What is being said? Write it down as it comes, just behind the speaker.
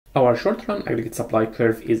Our short-run aggregate supply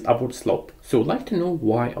curve is upward slope. So we'd like to know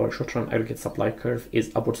why our short-run aggregate supply curve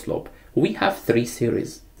is upward slope. We have three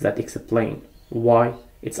theories that explain why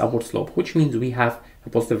it's upward slope, which means we have a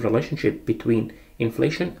positive relationship between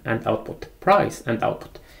inflation and output, price and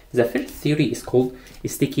output. The first theory is called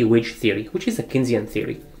sticky wage theory, which is a Keynesian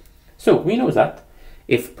theory. So we know that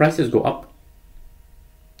if prices go up,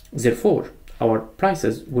 therefore our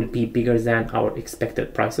prices will be bigger than our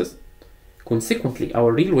expected prices. Consequently,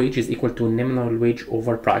 our real wage is equal to nominal wage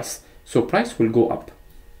over price. So price will go up.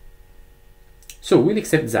 So we'll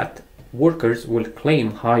accept that workers will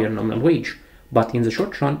claim higher nominal wage, but in the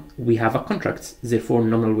short run, we have a contract. Therefore,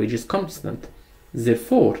 nominal wage is constant.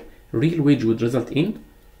 Therefore, real wage would result in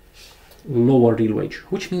lower real wage,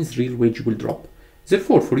 which means real wage will drop.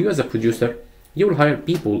 Therefore, for you as a producer, you will hire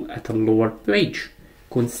people at a lower wage.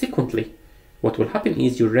 Consequently, what will happen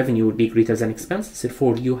is your revenue will be greater than expense.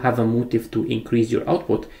 Therefore, you have a motive to increase your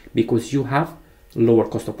output because you have lower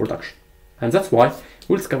cost of production. And that's why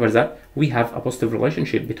we'll discover that we have a positive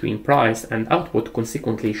relationship between price and output.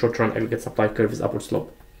 Consequently, short-run aggregate supply curve is upward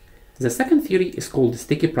slope. The second theory is called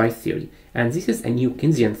sticky price theory, and this is a new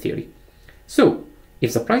Keynesian theory. So,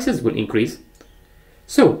 if the prices will increase,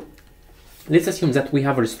 so let's assume that we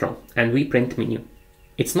have a restaurant and we print menu.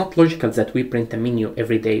 It's not logical that we print a menu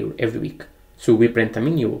every day or every week. So we print a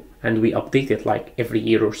menu and we update it like every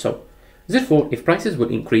year or so. Therefore, if prices will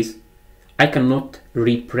increase, I cannot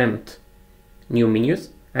reprint new menus,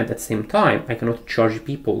 and at the same time, I cannot charge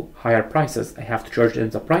people higher prices. I have to charge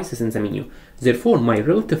them the prices in the menu. Therefore, my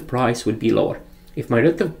relative price will be lower. If my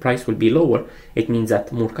relative price will be lower, it means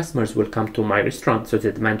that more customers will come to my restaurant, so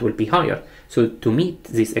the demand will be higher. So to meet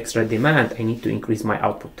this extra demand, I need to increase my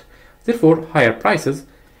output. Therefore, higher prices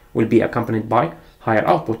will be accompanied by higher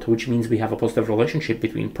output, which means we have a positive relationship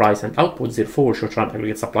between price and output. Therefore, short-run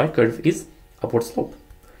aggregate supply curve is upward slope.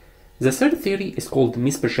 The third theory is called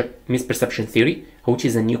misperception theory, which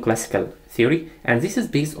is a new classical theory, and this is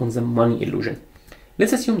based on the money illusion.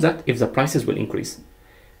 Let's assume that if the prices will increase,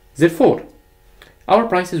 therefore, our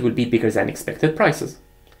prices will be bigger than expected prices.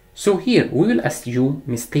 So here we will assume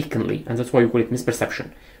mistakenly, and that's why we call it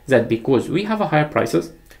misperception, that because we have a higher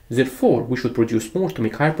prices, therefore we should produce more to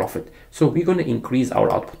make higher profit. So we're going to increase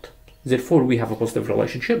our output. Therefore we have a positive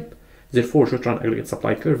relationship. Therefore short-run aggregate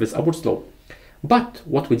supply curve is upward slope. But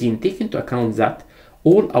what we didn't take into account that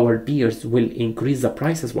all our peers will increase the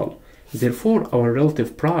price as well. Therefore our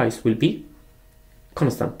relative price will be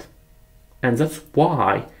constant. And that's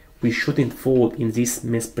why we shouldn't fall in this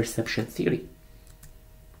misperception theory.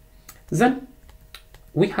 Then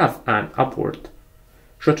we have an upward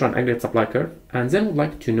short-run aggregate supply curve, and then we'd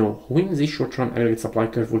like to know when this short-run aggregate supply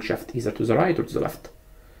curve will shift, either to the right or to the left.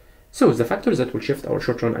 So the factors that will shift our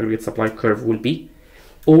short-run aggregate supply curve will be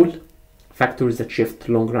all factors that shift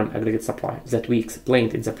long-run aggregate supply that we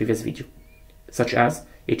explained in the previous video, such as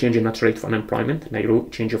a change in natural rate of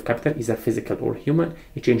unemployment, change of capital, either physical or human,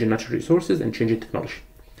 a change in natural resources, and change in technology.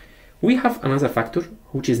 We have another factor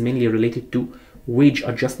which is mainly related to wage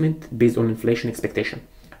adjustment based on inflation expectation,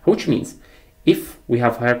 which means if we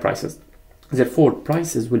have higher prices, therefore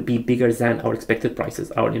prices will be bigger than our expected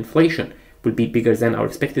prices. Our inflation will be bigger than our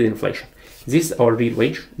expected inflation. This is our real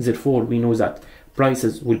wage. Therefore, we know that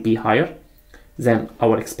prices will be higher than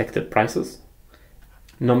our expected prices.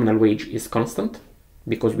 Nominal wage is constant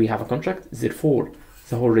because we have a contract. Therefore,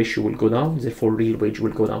 the whole ratio will go down. Therefore, real wage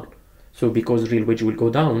will go down. So because real wage will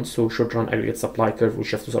go down, so short-run aggregate supply curve will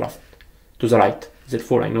shift to the left, to the right.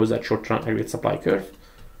 Therefore, I know that short-run aggregate supply curve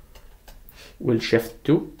will shift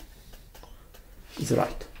to the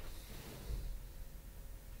right.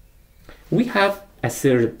 We have a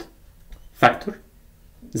third factor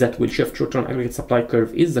that will shift short-run aggregate supply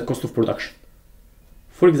curve is the cost of production.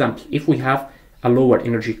 For example, if we have a lower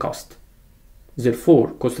energy cost,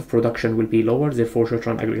 therefore cost of production will be lower, therefore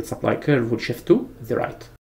short-run aggregate supply curve will shift to the right.